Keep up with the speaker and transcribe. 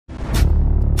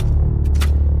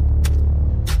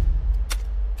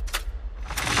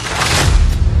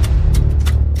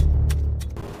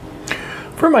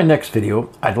For my next video,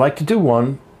 I'd like to do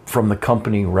one from the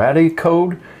company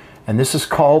Radiacode, and this is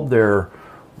called their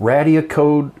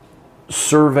Radiacode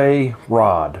Survey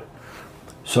Rod.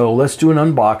 So let's do an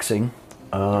unboxing.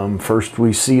 First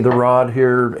we see the rod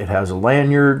here. It has a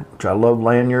lanyard, which I love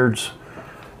lanyards.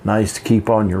 Nice to keep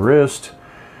on your wrist.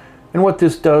 And what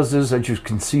this does is, as you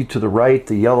can see to the right,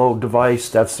 the yellow device,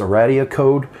 that's the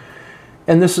Radiacode.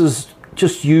 And this is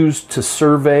just used to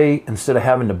survey. Instead of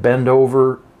having to bend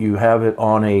over, you have it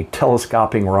on a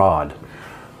telescopic rod.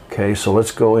 Okay, so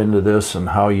let's go into this and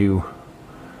how you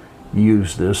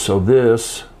use this. So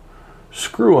this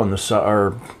screw on the side,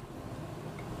 or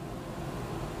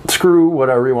screw,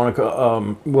 whatever you want to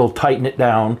call, will tighten it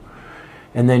down.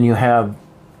 And then you have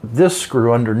this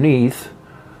screw underneath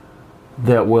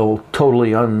that will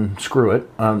totally unscrew it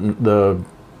on the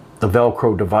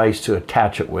Velcro device to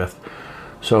attach it with.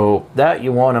 So that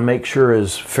you want to make sure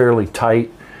is fairly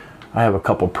tight. I have a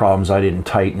couple problems, I didn't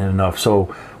tighten it enough.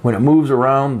 So when it moves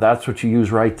around, that's what you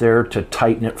use right there to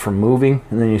tighten it from moving.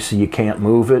 And then you see you can't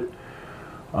move it.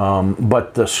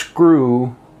 But the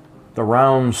screw, the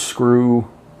round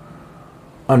screw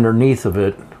underneath of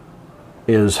it,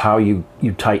 is how you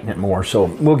tighten it more. So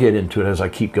we'll get into it as I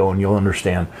keep going, you'll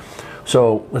understand.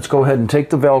 So let's go ahead and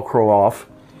take the Velcro off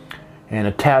and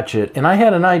attach it. And I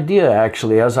had an idea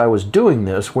actually as I was doing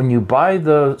this. When you buy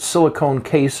the silicone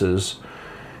cases,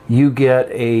 you get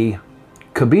a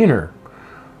carabiner.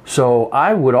 So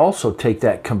I would also take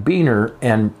that carabiner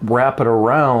and wrap it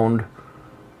around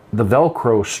the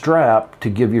Velcro strap to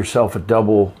give yourself a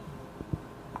double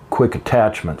quick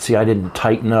attachment. See, I didn't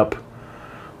tighten up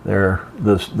there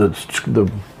the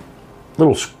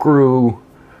little screw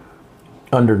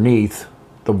underneath,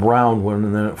 the round one,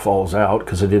 and then it falls out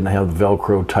because I didn't have the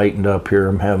Velcro tightened up here.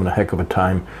 I'm having a heck of a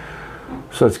time.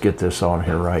 So let's get this on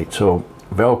here right. So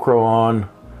Velcro on,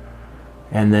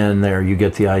 and then there, you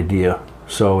get the idea.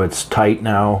 So it's tight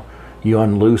now. You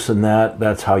unloosen that.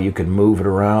 That's how you can move it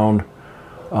around.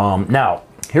 Now,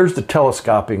 here's the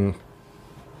telescoping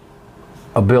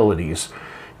abilities.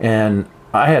 And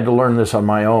I had to learn this on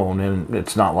my own, and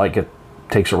it's not like it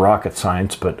takes a rocket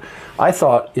science, but I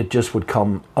thought it just would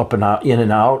come up and out, in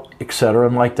and out, etc.,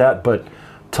 and like that. But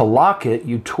to lock it,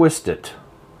 you twist it.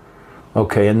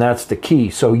 Okay, and that's the key.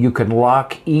 So you can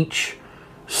lock each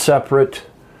separate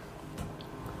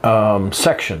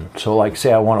section. So like,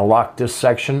 say I want to lock this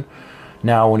section.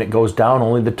 Now when it goes down,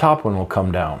 only the top one will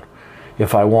come down.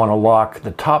 If I want to lock the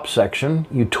top section,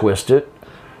 you twist it.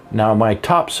 Now my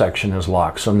top section is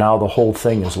locked. So now the whole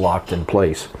thing is locked in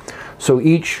place. So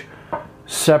each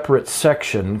separate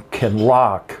section can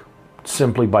lock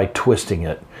simply by twisting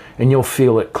it. And you'll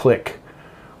feel it click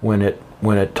when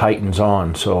it tightens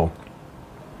on. So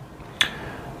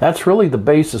that's really the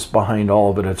basis behind all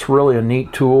of it. It's really a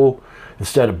neat tool.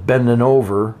 Instead of bending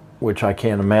over, which I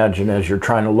can't imagine as you're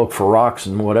trying to look for rocks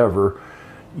and whatever,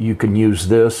 you can use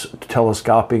this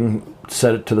telescoping,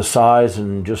 set it to the size,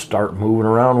 and just start moving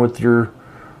around with your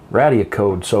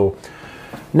Radiacode. So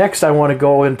next I want to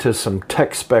go into some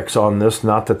tech specs on this.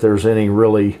 Not that there's any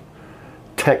really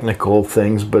technical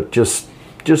things, but just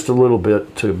a little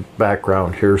bit to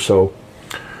background here. So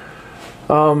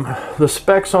the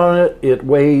specs on it, it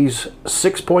weighs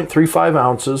 6.35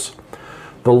 ounces.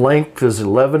 The length is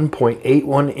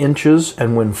 11.81 inches,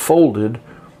 and when folded,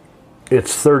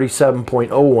 it's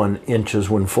 37.01 inches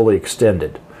when fully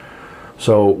extended.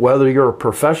 So whether you're a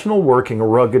professional working a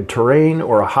rugged terrain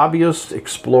or a hobbyist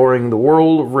exploring the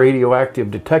world of radioactive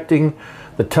detecting,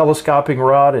 the telescopic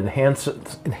rod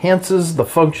enhances the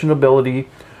functionality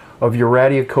of your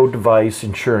Radiacode device,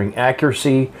 ensuring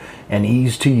accuracy and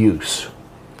ease to use.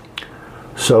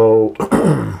 So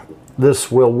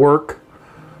this will work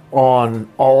on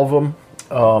all of them.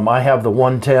 I have the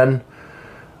 110.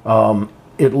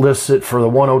 It lists it for the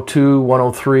 102,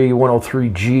 103,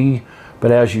 103G,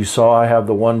 but as you saw, I have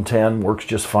the 110. Works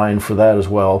just fine for that as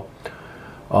well.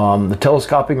 The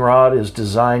telescopic rod is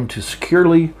designed to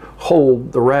securely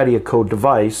hold the Radiacode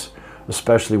device,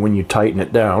 especially when you tighten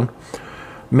it down,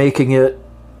 making it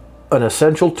an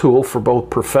essential tool for both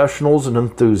professionals and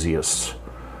enthusiasts.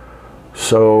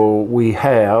 So we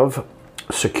have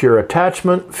secure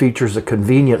attachment, features a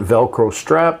convenient Velcro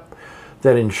strap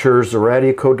that ensures the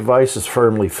Radiacode device is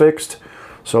firmly fixed.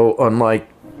 So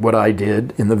unlike what I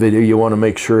did in the video, you want to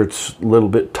make sure it's a little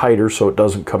bit tighter so it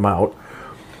doesn't come out.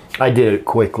 I did it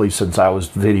quickly since I was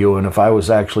videoing. If I was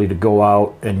actually to go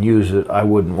out and use it, I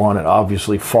wouldn't want it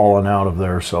obviously falling out of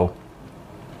there. So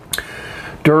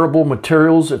durable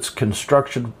materials, it's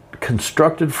constructed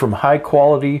from high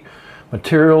quality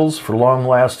materials for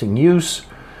long-lasting use.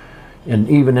 And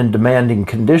even in demanding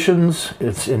conditions,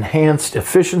 its enhanced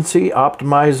efficiency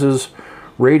optimizes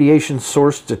radiation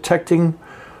source detecting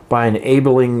by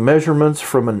enabling measurements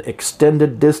from an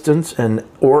extended distance and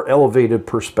or elevated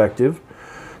perspective.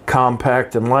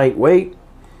 Compact and lightweight,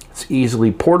 it's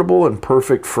easily portable and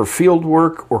perfect for field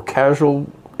work or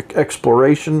casual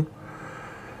exploration.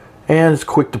 And it's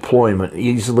quick deployment,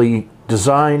 easily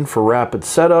designed for rapid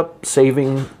setup,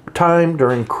 saving time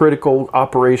during critical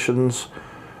operations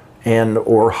and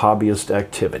or hobbyist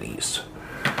activities.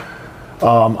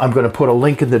 I'm going to put a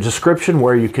link in the description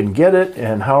where you can get it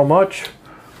and how much.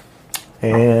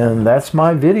 And that's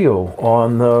my video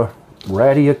on the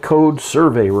Radiacode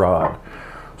survey rod.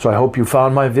 So I hope you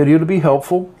found my video to be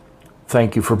helpful.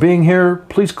 Thank you for being here.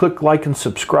 Please click like and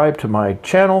subscribe to my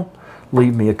channel.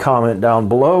 Leave me a comment down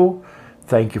below.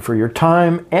 Thank you for your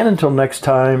time, and until next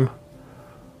time,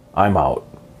 I'm out.